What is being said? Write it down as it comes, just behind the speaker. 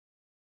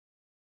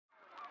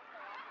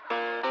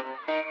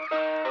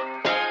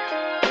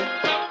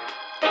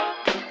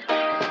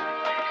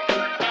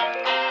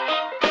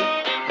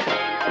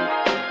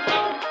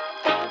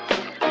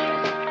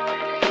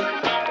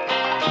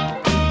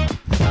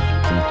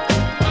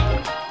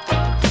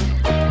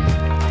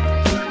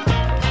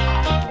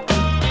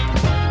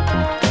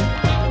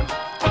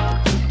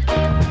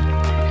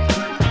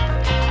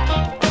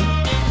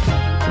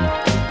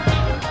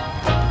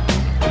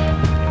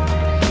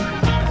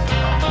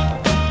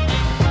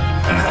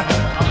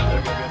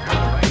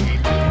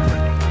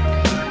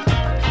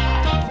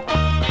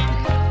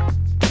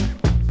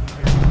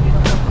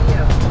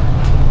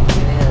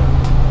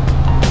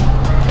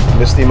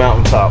Rocky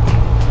Mountaintop.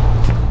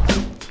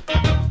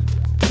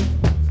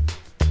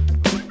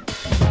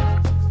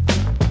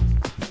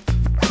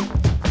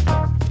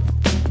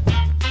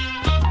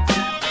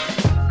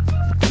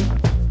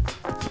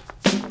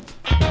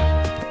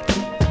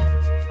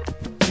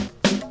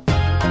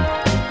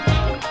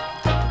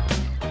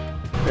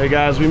 Hey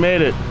guys, we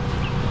made it.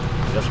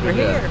 Yes, we're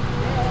here.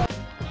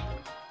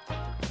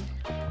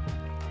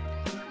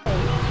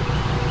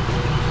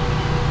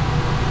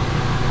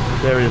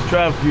 There he is.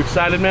 Trev, you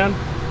excited, man?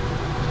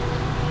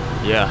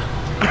 Yeah.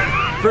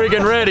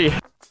 Friggin' ready.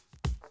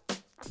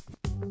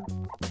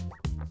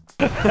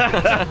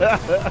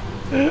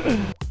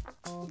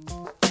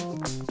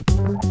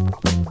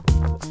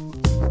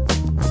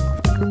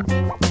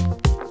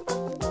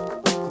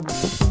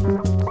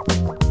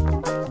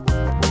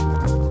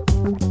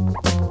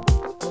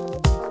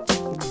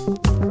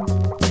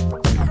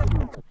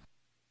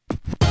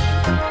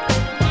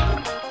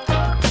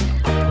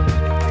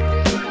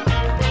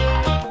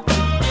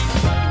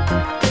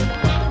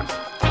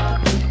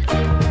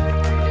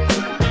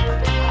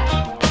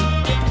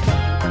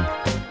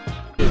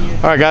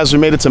 All right, guys, we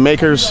made it to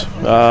Makers.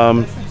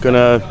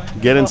 Gonna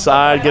get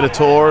inside, get a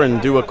tour,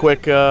 and do a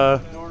quick, I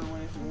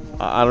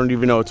don't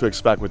even know what to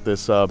expect with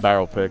this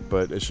barrel pick,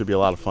 but it should be a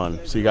lot of fun.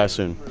 See you guys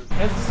soon.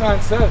 As the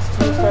sign says,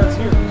 tour starts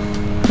here.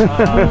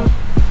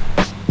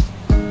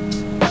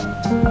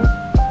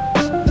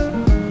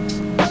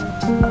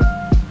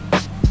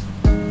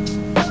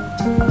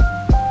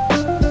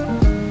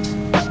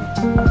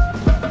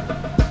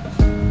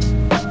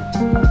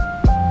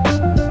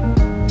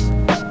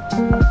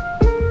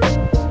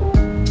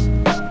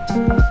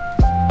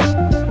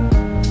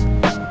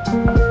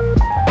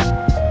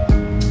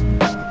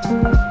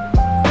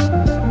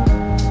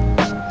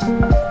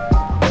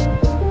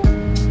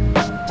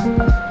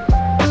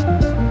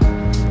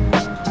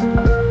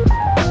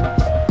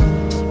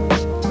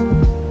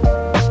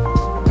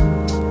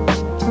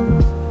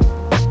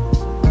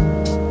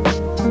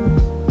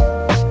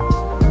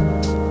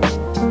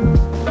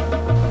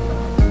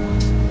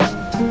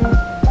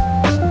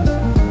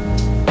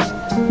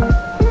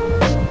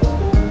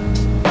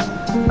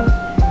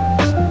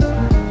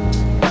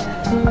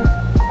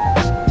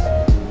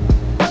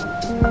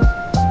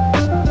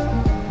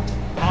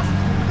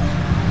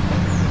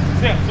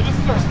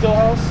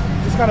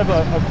 Kind of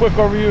a quick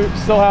overview.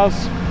 Still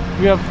house.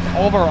 We have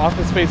all of our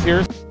office space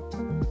here. So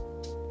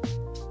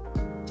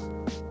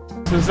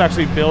this is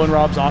actually Bill and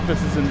Rob's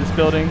office is in this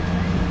building.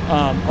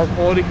 Our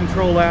quality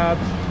control lab.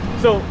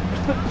 So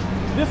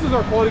this is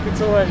our quality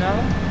control right now.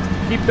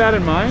 Keep that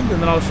in mind, and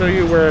then I'll show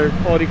you where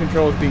quality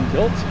control is being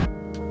built.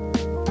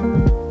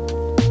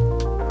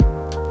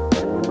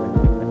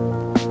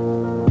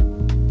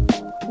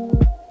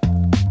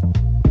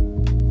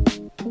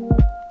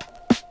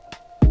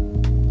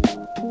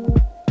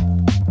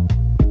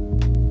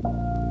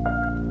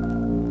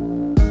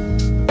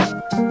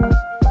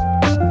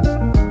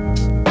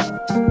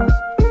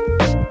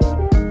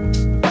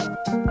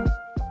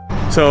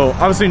 So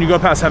obviously when you go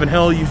past Heaven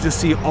Hill, you just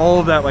see all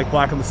of that like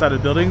black on the side of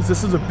the buildings.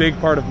 This is a big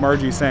part of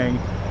Margie saying,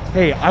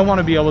 hey, I want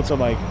to be able to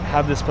like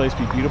have this place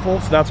be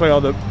beautiful. So that's why all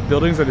the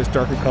buildings are this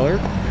darker color.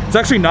 It's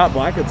actually not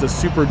black, it's a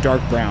super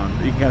dark brown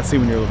that you can kind of see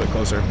when you're a little bit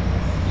closer.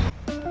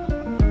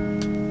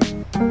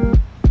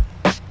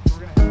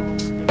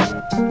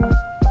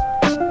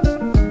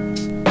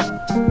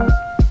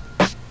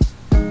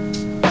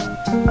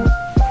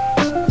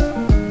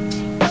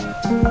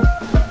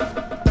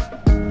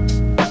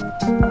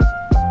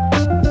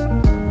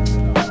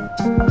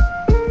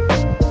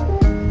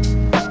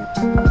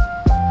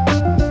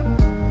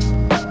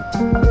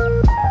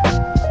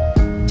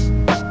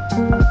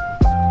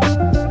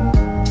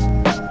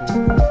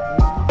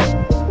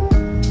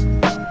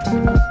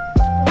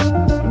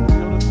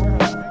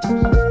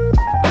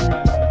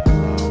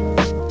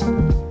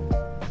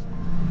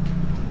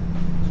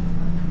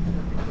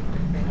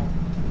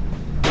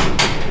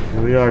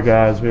 Here we are,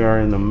 guys. We are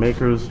in the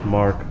Maker's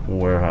Mark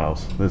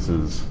warehouse. This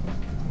is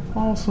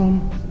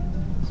awesome.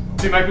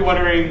 So you might be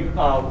wondering,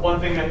 one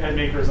thing at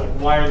Maker's, like,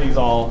 why are these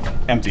all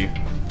empty?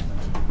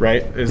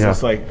 Right? Is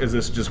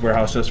this just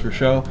warehouse just for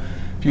show?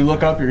 If you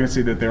look up, you're gonna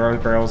see that there are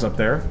barrels up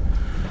there.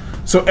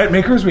 So at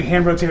Maker's, we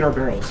hand rotate our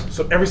barrels.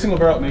 So every single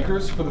barrel at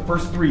Maker's for the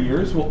first 3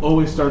 years will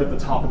always start at the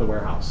top of the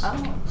warehouse.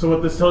 Oh. So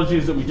what this tells you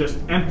is that we just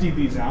emptied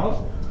these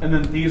out, and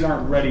then these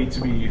aren't ready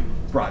to be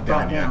brought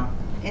down yet.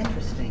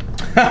 Interesting.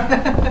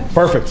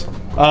 Perfect.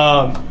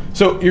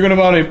 So you're gonna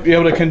want to be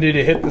able to continue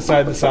to hit the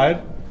side to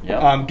side.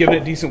 Yeah. Give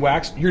it a decent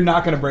wax. You're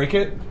not gonna break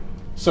it,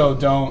 so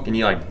don't. Can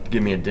you like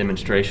give me a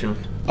demonstration?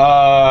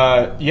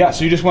 Yeah.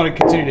 So you just want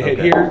to continue to hit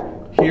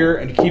here,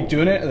 and keep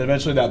doing it, and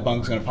eventually that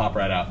bung's gonna pop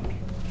right out.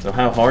 So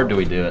how hard do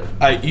we do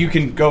it? You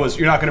can go as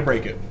you're not gonna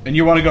break it, and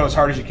you want to go as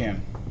hard as you can.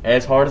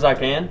 As hard as I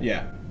can?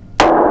 Yeah.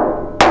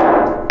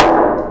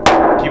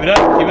 Keep it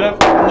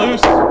up,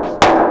 loose.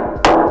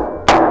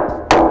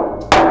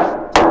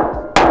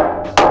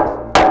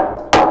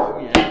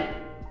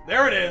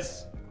 There it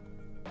is.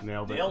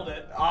 Nailed it. Nailed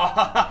it.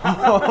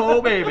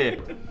 Oh,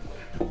 baby.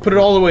 Put it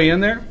all the way in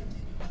there.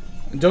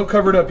 And don't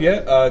cover it up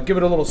yet. Give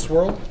it a little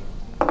swirl.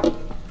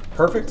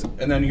 Perfect.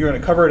 And then you're going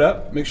to cover it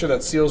up. Make sure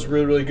that seals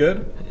really, really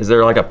good. Is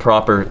there like a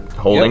proper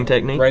holding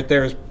technique? Right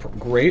there is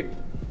great.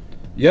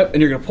 Yep.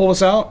 And you're going to pull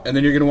this out, and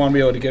then you're going to want to be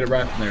able to get it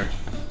right in there.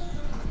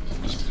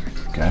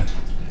 Okay.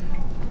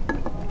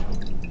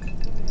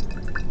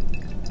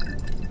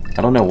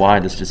 I don't know why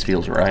this just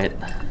feels right.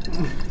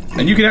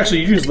 And you can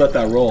actually, you just let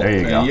that roll. There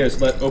you go. You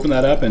just open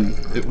that up, and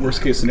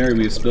worst case scenario,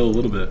 we spill a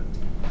little bit.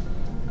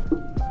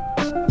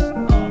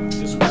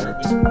 This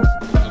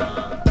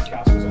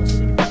castle is also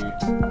going to be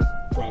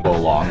from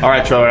All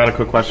right, Trev, I got a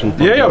quick question.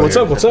 For Yeah, you what's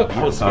here. up, what's up?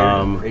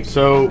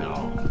 So,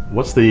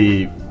 what's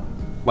the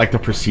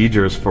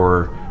procedures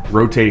for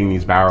rotating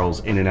these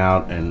barrels in and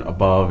out and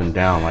above and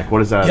down? Like,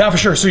 what is that? Yeah, for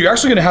sure. So you're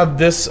actually gonna have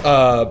this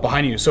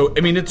behind you. So,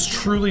 I mean, it's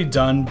truly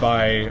done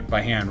by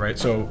hand, right?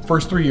 So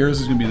first 3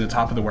 years is gonna be the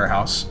top of the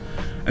warehouse,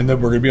 and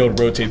then we're gonna be able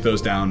to rotate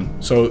those down.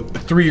 So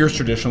 3 years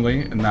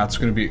traditionally, and that's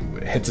gonna be,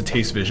 hits a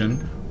taste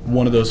vision.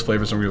 One of those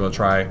flavors that we're able to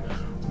try,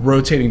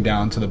 rotating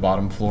down to the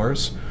bottom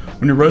floors.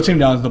 When you're rotating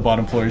down to the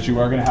bottom floors, you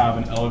are gonna have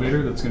an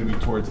elevator that's gonna be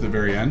towards the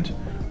very end.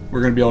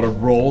 We're gonna be able to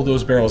roll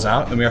those barrels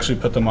out, and we actually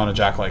put them on a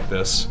jack like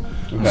this.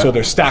 Okay. So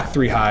they're stacked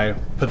 3 high,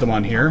 put them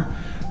on here.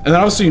 And then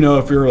obviously, you know,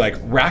 if you're like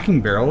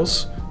racking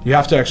barrels, you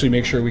have to actually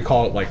make sure, we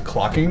call it like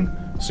clocking.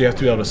 So you have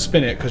to be able to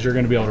spin it, because you're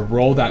gonna be able to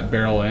roll that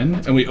barrel in,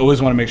 and we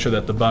always wanna make sure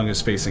that the bung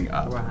is facing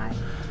up. Right.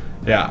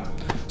 Yeah.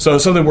 So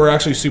something we're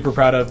actually super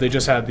proud of, they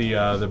just had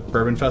the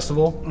Bourbon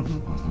Festival.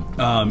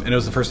 And it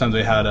was the first time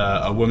they had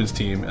a women's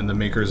team, and the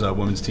Makers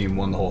women's team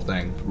won the whole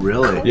thing.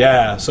 Really?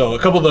 Yeah, so a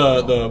couple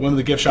of the women of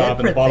the gift shop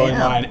and the bottling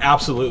them. line,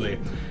 absolutely.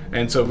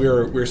 And so we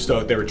were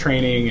stoked. They were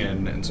training,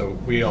 and so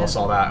we all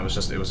saw that.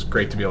 It was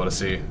great to be able to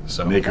see.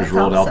 So Makers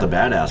rolled out the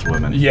badass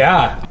women.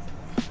 yeah.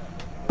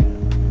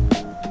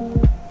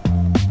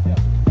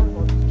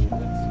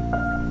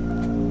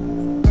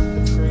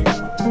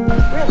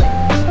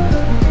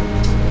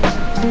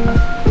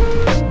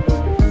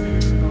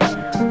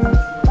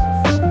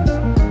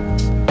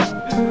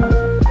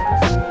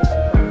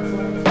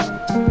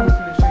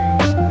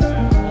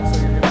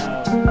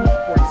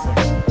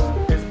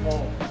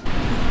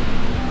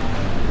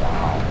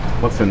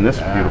 What's in this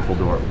beautiful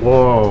door?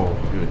 Whoa.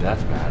 Dude,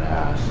 that's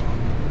badass.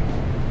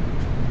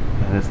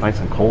 And it's nice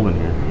and cold in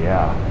here.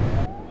 Yeah.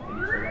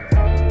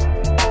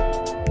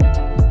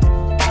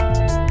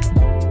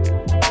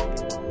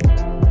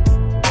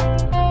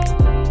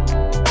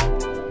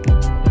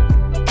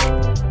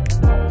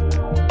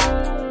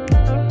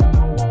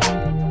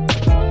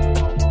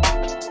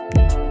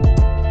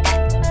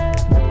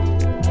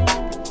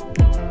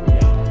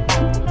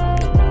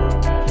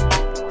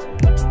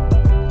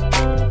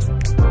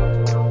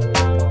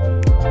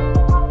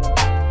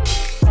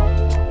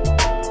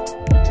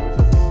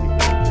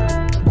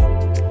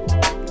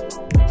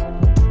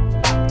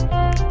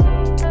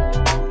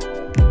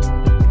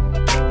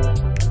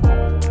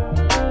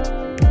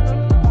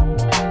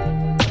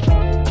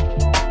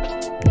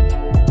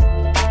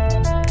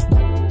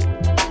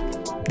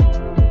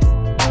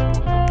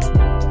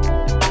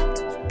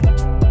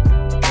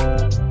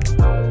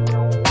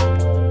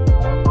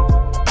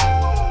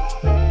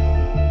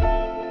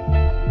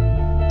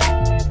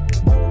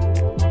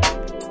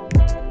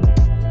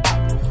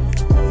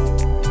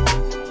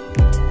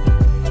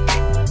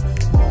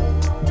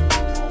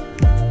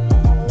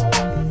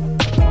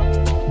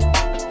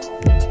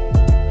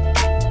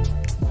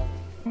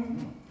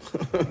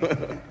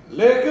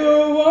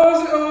 Liquor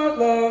was the only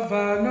love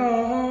I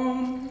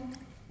known,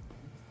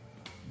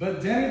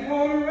 but Danny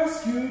Porter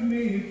rescued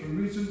me from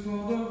reaching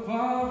for the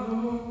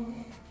bottle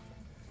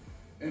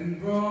and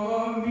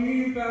brought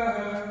me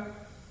back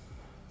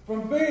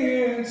from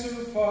being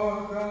too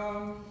far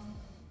gone.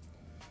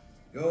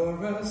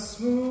 You're as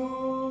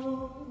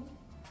smooth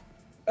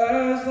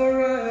as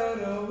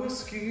Loretta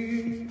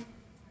whiskey,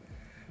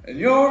 and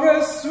you're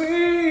as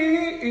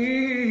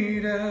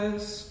sweet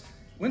as...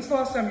 When's the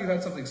last time you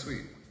had something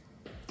sweet?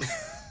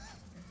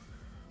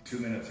 2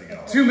 minutes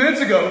ago. 2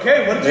 minutes ago,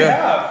 okay, what did you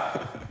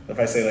have? If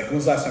I say like, when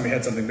was the last time you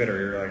had something bitter?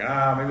 You're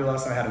like, maybe the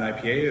last time I had an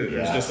IPA.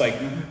 There's just like,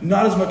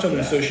 not as much of an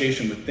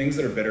association with things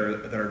that are bitter,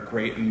 that are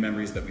great, and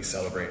memories that we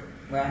celebrate.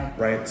 Right.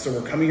 Right, so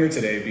we're coming here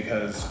today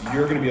because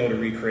you're gonna be able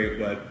to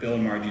recreate what Bill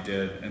and Margie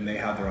did, and they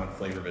had their own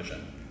flavor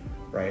vision.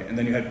 Right, and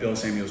then you had Bill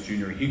Samuels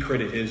Jr. He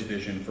created his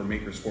vision for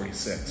Makers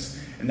 46,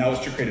 and that was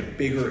to create a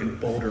bigger and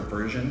bolder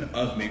version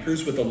of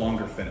Makers with a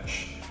longer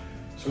finish.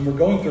 So when we're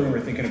going through and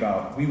we're thinking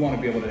about, we want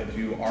to be able to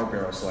do our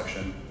barrel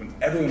selection, when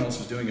everyone else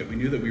was doing it, we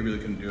knew that we really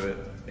couldn't do it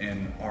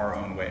in our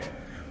own way.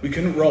 We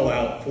couldn't roll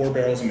out 4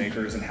 barrels of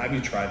Makers and have you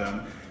try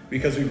them,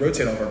 because we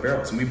rotate all of our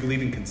barrels and we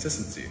believe in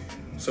consistency.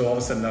 So all of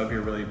a sudden that would be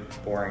a really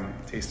boring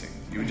tasting.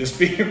 You would just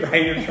be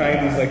right here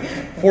trying these like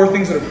 4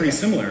 things that are pretty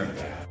similar.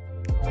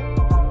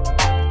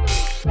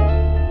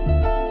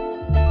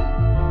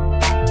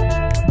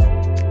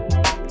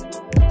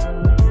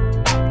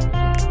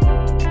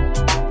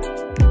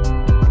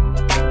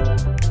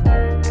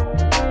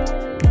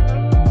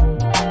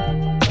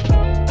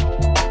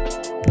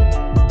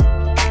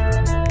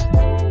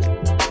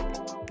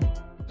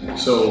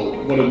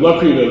 So I'd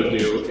love for you to be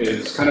able to do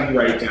is kind of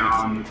write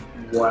down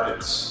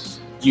what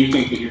you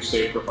think that your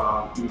stage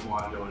profile you would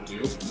want to be able to do,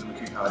 and then we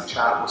can kind of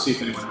chat. We'll see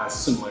if anyone has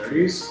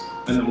similarities,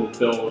 and then we'll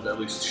build at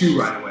least 2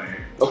 right away.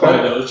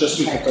 Try those just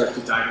so we can start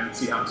to dive in and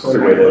see how it's going.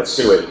 That's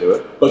a good way to do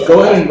it. But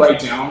go ahead and write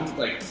down,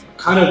 like,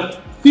 kind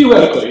of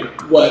theoretically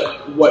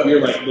what you're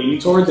like leaning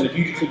towards, and if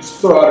you could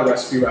just throw out a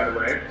recipe right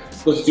away,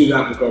 let's do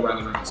that. We'll go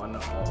around the room.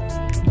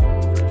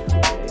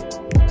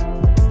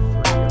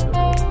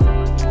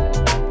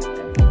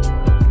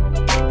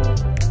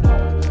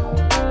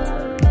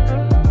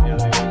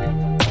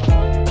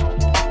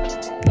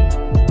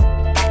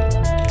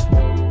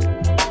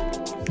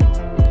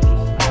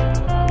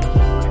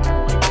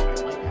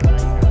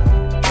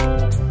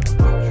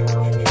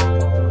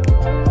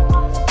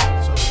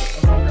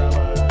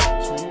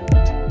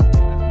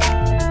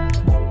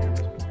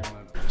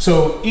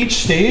 So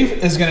each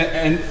stave is gonna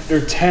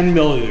enter 10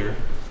 milliliter.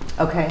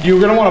 Okay. You're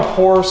gonna wanna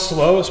pour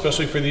slow,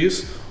 especially for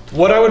these.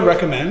 What I would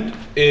recommend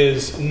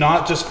is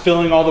not just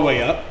filling all the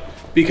way up,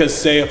 because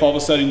say if all of a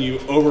sudden you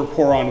over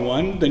pour on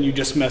one, then you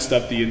just messed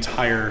up the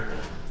entire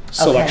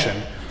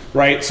selection,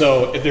 right?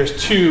 So if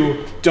there's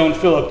 2, don't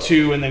fill up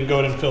 2 and then go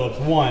ahead and fill up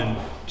 1.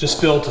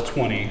 Just fill to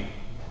 20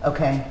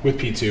 with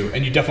P2,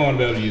 and you definitely wanna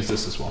be able to use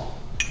this as well.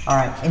 All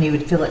right, and you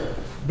would fill it,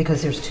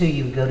 because there's 2,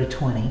 you would go to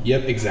 20.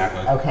 Yep,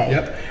 exactly. Okay.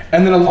 Yep.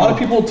 And then a lot of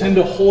people tend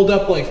to hold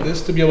up like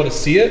this to be able to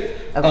see it.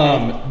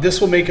 Okay. This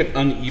will make it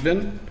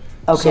uneven.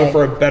 Okay. So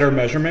for a better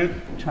measurement,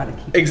 Try to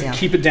keep it down.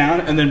 keep it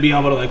down, and then be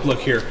able to like look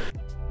here.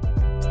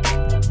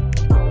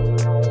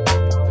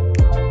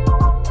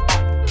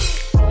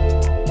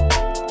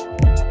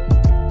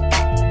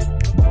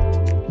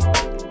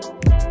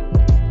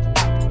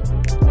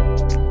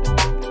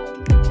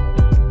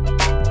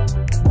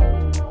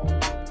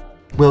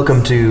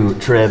 Welcome to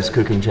Trev's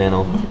cooking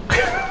channel.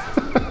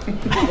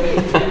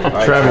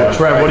 Trev,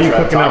 what are you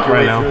cooking up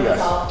right now?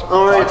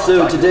 All right,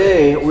 so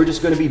today we're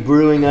just going to be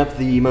brewing up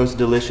the most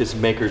delicious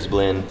maker's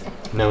blend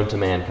known to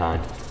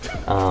mankind.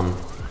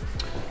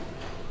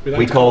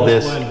 We call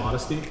this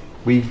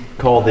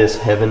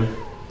heaven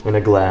in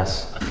a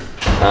glass.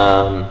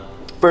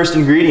 First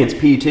ingredients,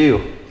 P2.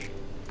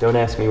 Don't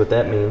ask me what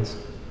that means.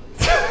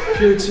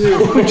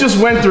 P2. We just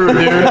went through it,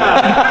 dude.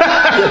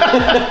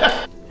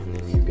 And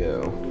then you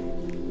go.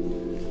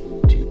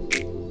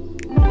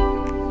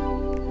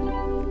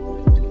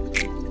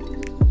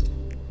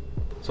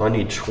 So I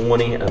need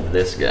 20 of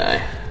this guy.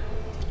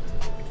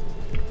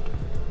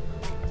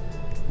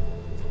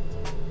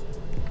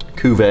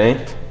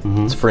 Cuvée.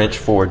 It's French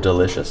for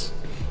delicious.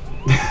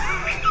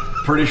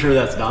 Pretty sure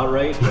that's not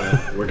right,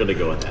 but we're gonna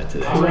go with that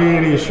today.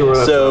 Pretty sure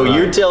that's So right.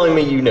 you're telling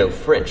me you know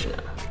French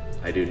now?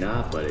 I do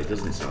not, but it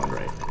doesn't sound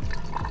right.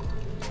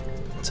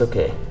 It's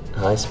okay.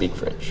 I speak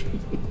French.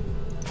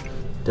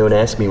 Don't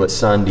ask me what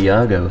San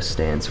Diego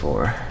stands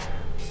for.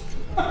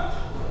 Are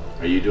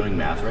you doing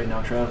math right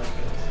now, Trev?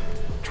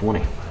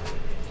 20.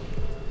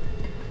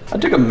 I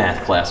took a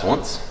math class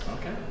once.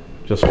 Okay.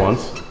 Just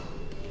once?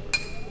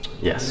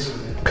 Yes.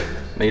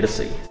 Made a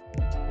C.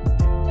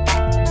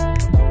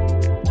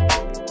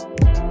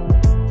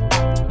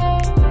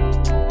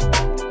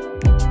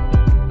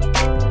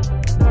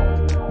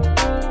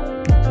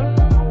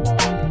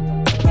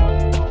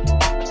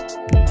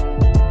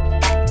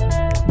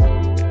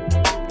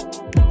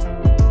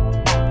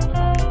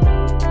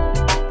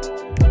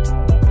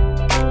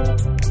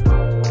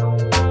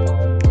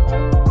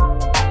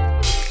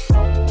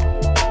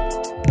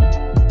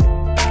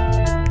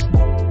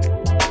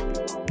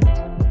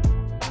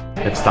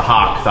 It's the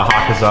Hawk. The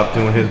Hawk is up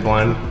doing his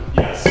blend.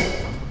 Yes.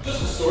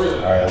 Just a story.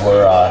 All right,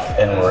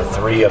 we're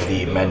 3 of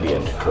the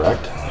Mendiant,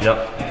 correct?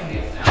 Yep.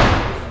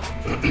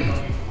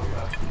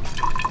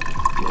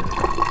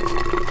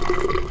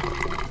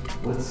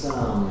 What's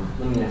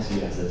let me ask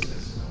you guys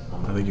this.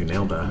 I think you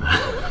nailed that.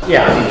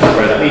 Yeah,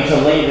 I mean to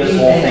lay this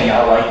whole thing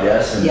out like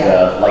this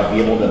and like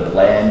be able to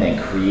blend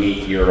and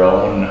create your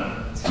own,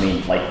 I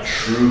mean, like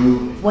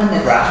true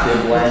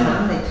crafted blend. The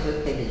time they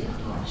took, they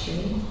didn't want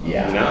you.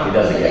 Yeah, it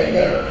doesn't get any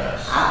better than this.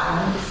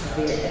 I'm just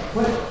very,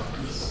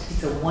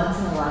 it's a once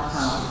in a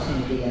lifetime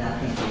opportunity, and I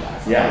think you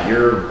guys. Yeah,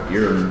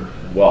 you're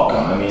welcome.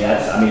 I mean,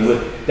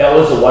 that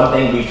was the one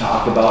thing we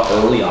talked about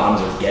early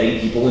on, was getting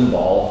people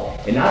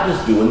involved and not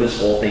just doing this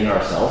whole thing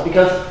ourselves,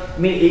 because I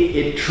mean,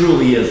 it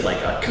truly is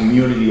like a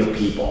community of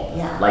people.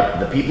 Yeah.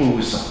 Like the people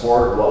who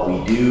support what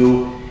we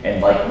do,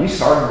 and like we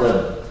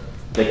started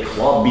the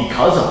club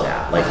because of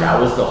that. Like that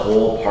was the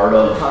whole part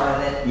of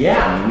it.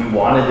 Yeah, I mean, we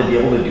wanted to be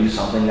able to do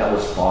something that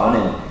was fun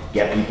and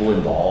get people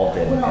involved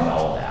and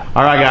all of that.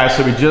 All right, guys,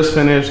 so we just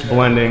finished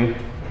blending.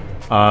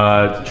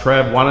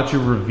 Trev, why don't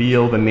you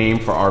reveal the name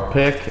for our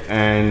pick,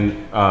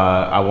 and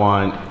I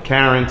want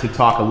Karen to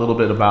talk a little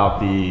bit about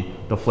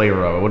the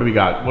flavor of it. What do we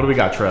got? What do we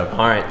got, Trev?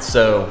 All right,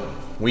 so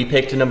we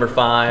picked number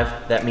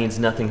 5. That means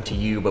nothing to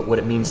you, but what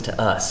it means to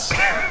us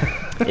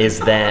is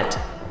that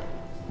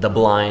the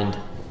blind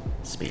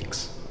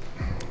speaks.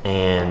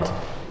 And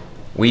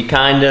we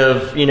kind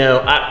of, you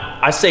know,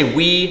 I say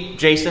we,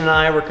 Jason and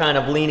I, were kind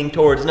of leaning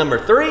towards number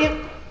 3,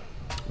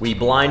 We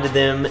blinded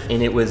them,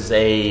 and it was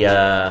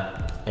a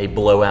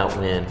blowout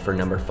win for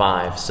number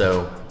 5.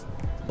 So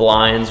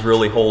blinds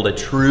really hold a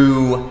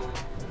true,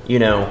 you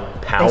know,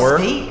 power.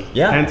 They speak.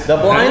 Yeah, Hence- the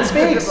blind hence-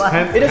 speaks.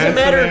 hence- It doesn't hence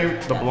the matter. name,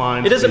 the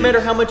blind It doesn't speaks. matter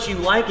how much you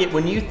like it.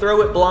 When you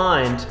throw it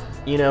blind,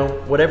 you know,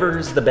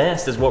 whatever's the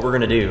best is what we're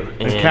gonna do.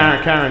 And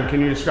Karen, can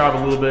you describe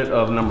a little bit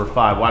of number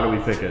 5? Why do we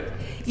pick it?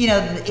 You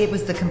know, it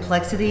was the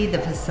complexity, the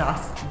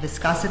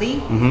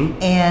viscosity,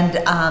 and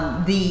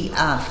the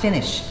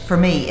finish. For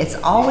me, it's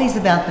always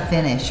about the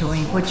finish, or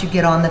what you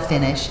get on the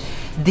finish.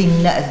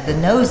 The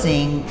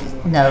nosing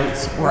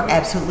notes were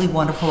absolutely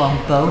wonderful on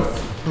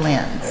both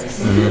blends,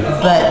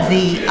 but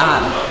the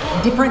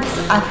difference,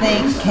 I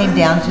think, came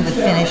down to the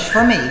finish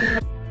for me.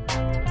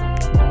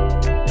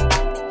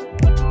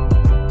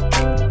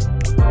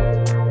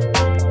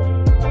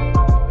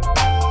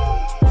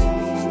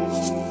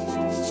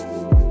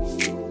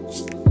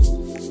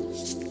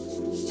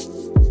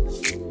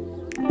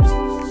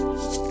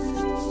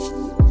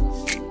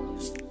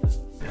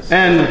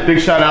 And big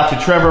shout out to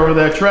Trevor over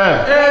there.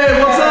 Trev. Hey,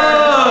 what's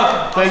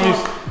up?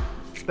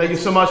 Thank you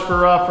so much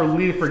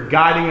for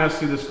guiding us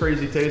through this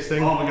crazy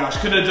tasting. Oh my gosh,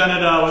 couldn't have done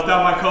it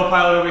without my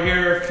co-pilot over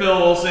here, Phil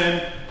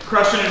Olsen,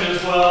 crushing it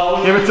as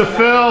well. Give it to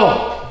Phil.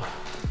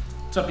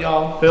 What's up,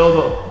 y'all?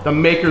 Phil, the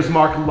Maker's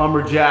Mark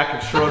lumberjack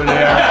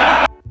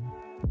extraordinaire.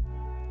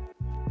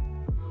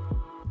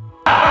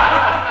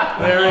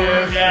 There he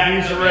is.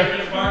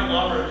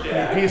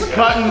 He's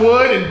cutting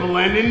wood and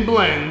blending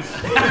blends.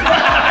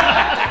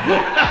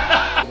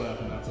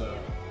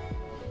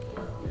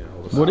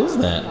 What is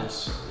that?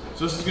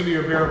 So this is gonna be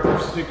your barrel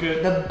proof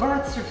certificate. The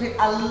birth certificate,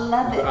 I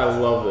love it. I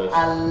love this.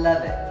 I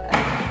love it.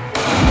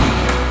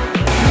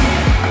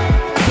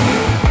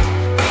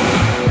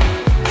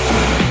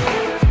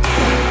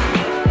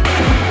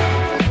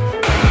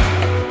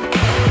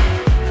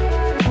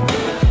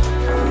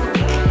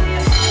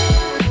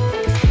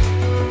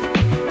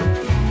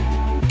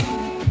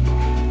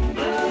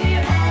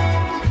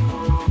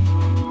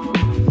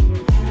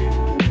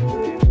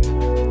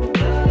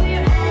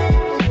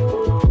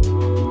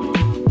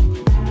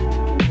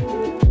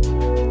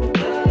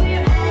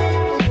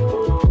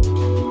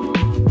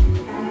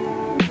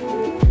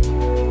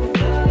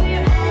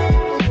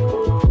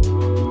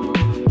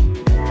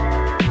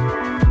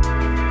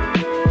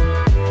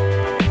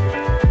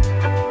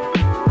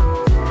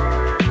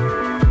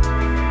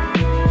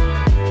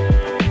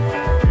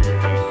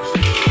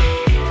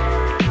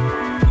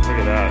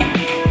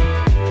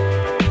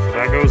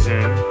 Goes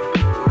in.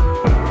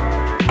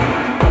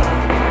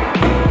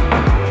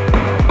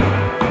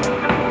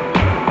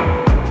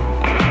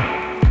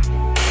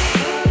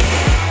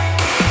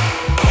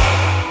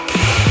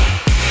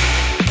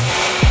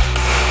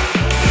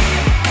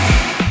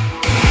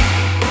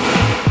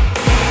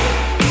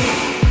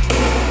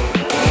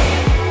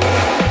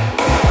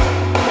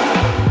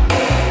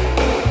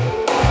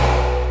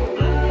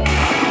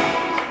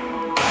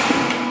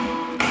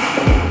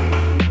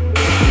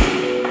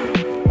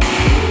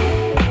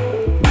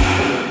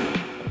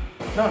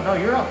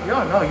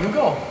 No, you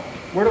go.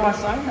 Where do I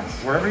sign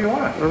this? Wherever you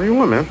want. Whatever you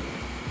want, man.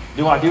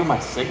 Do I do my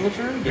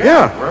signature?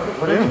 Yeah.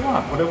 Whatever you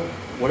want.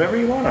 Whatever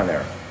you want on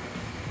there.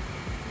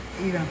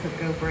 You don't put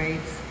go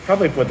braids.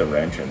 Probably put the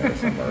wrench in there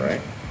somewhere,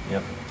 right?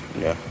 Yep.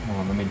 Yeah. Hold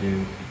on, let me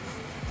do.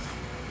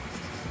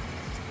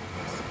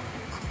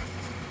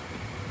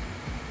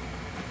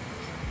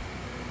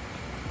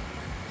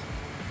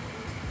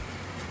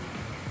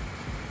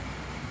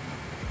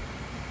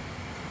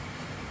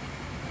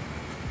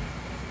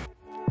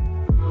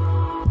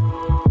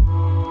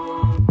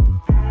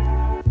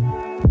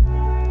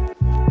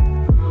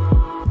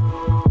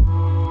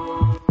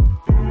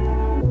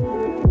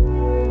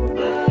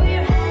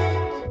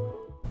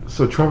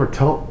 So Trevor,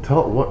 tell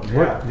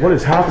what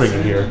is happening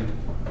in here?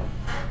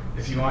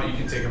 If you want, you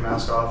can take a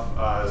mask off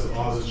as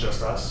long as it's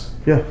just us.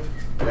 Yeah.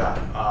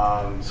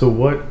 Yeah. So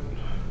what?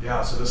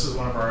 Yeah. So this is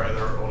one of our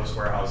other oldest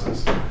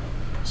warehouses.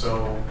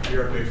 So we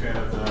are a big fan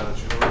of the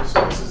jewelry.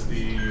 So this is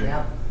the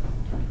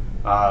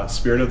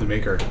Spirit of the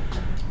Maker.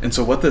 And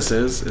so what this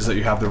is that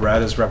you have the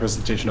red as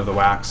representation of the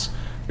wax.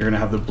 You're gonna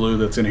have the blue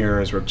that's in here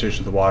as representation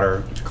of the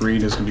water.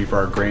 Green is gonna be for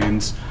our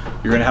grains.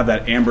 You're gonna have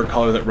that amber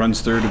color that runs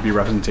through to be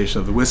representation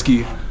of the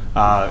whiskey.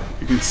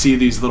 You can see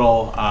these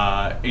little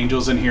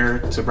angels in here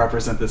to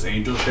represent this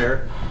angel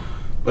share.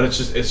 But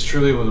it's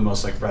truly one of the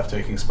most like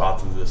breathtaking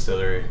spots of the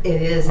distillery.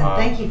 It is, and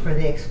thank you for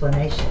the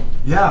explanation.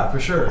 Yeah, for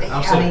sure.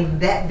 Absolutely. I mean,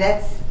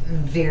 that's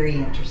very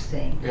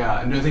interesting.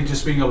 Yeah, and I think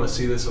just being able to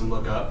see this and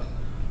look up.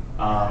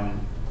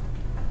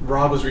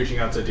 Rob was reaching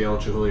out to Dale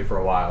Chihuly for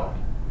a while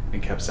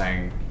and kept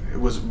saying I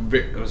was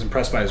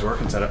impressed by his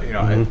work and said, you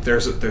know,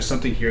 there's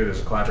something here.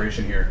 There's a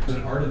collaboration here. There's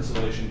an art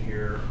installation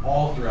here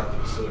all throughout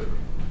the distillery.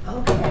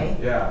 Okay.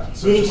 Yeah.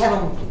 So Did he have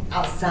them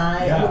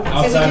outside? Yeah, So outside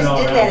we and just all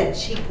did around. that at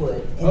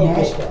Cheekwood in Oh, cool.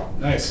 Nashville.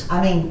 Nice.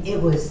 I mean,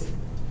 it was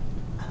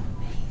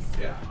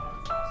amazing.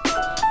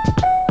 Yeah.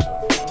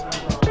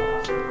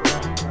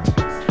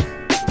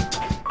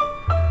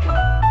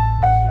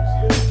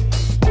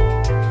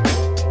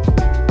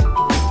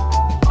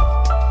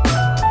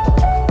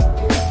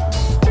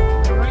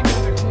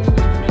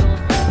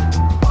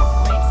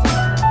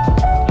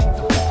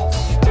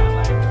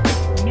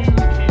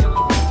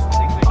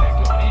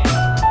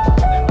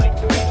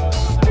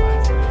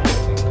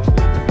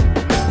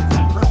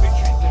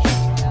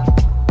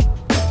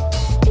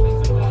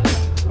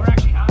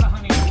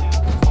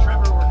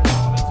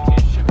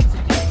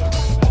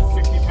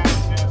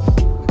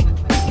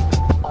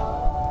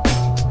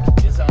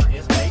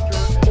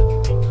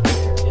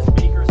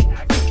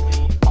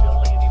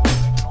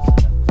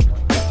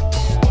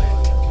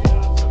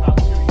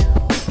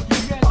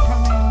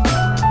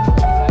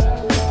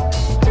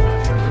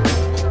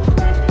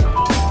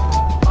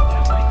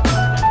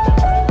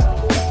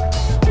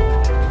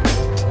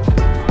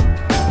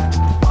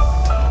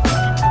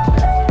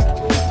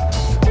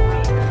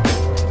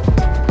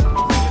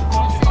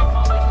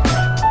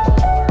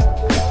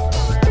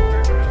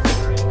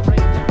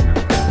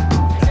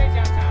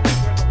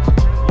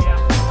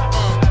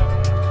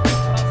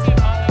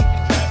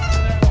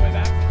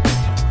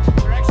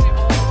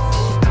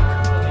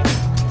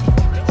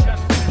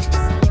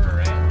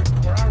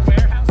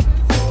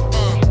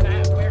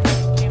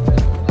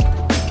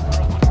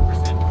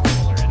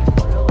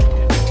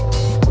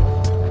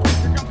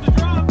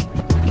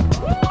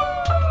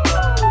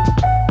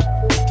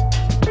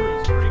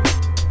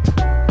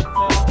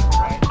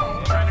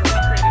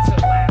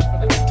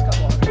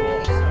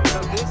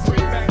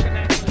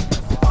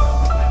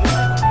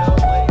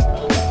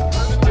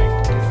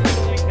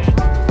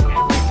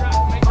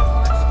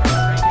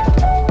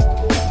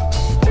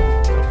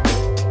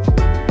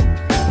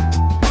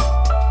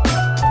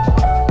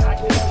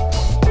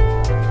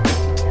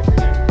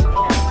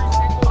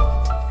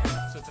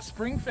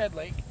 spoon-fed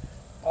lake,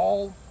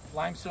 all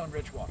limestone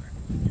rich water.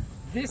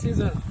 This is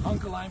a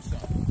hunk of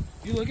limestone.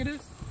 You look at it,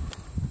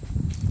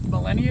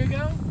 millennia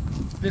ago,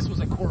 this was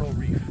a coral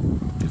reef,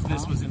 because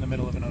this was in the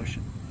middle of an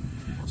ocean.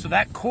 So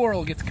that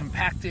coral gets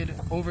compacted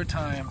over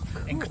time,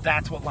 and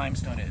that's what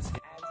limestone is.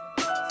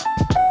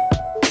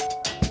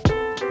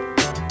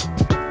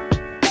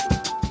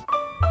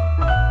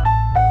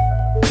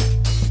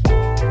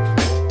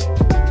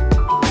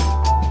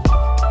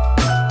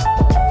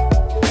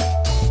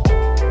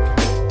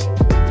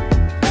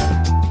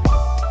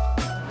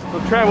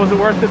 Trev, was it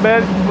worth it,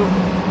 Ben?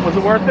 Was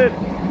it worth it?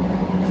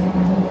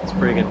 It's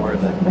friggin'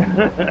 worth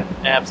it.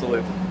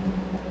 Absolutely.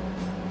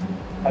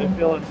 How do you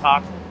feel in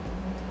Talk?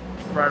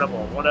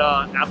 Incredible. What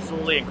an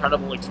absolutely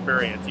incredible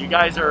experience. You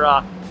guys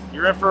are,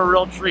 you're in for a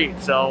real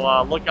treat.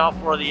 So look out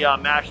for the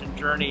Mash and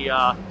Journey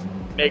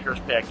Maker's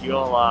Pick.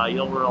 You'll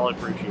really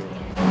appreciate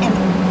it. And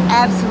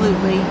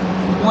absolutely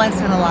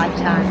once in a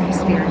lifetime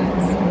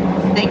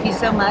experience. Thank you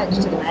so much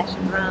to the Mash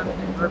and Drum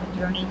and Bourbon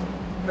Journey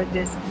for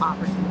this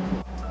opportunity.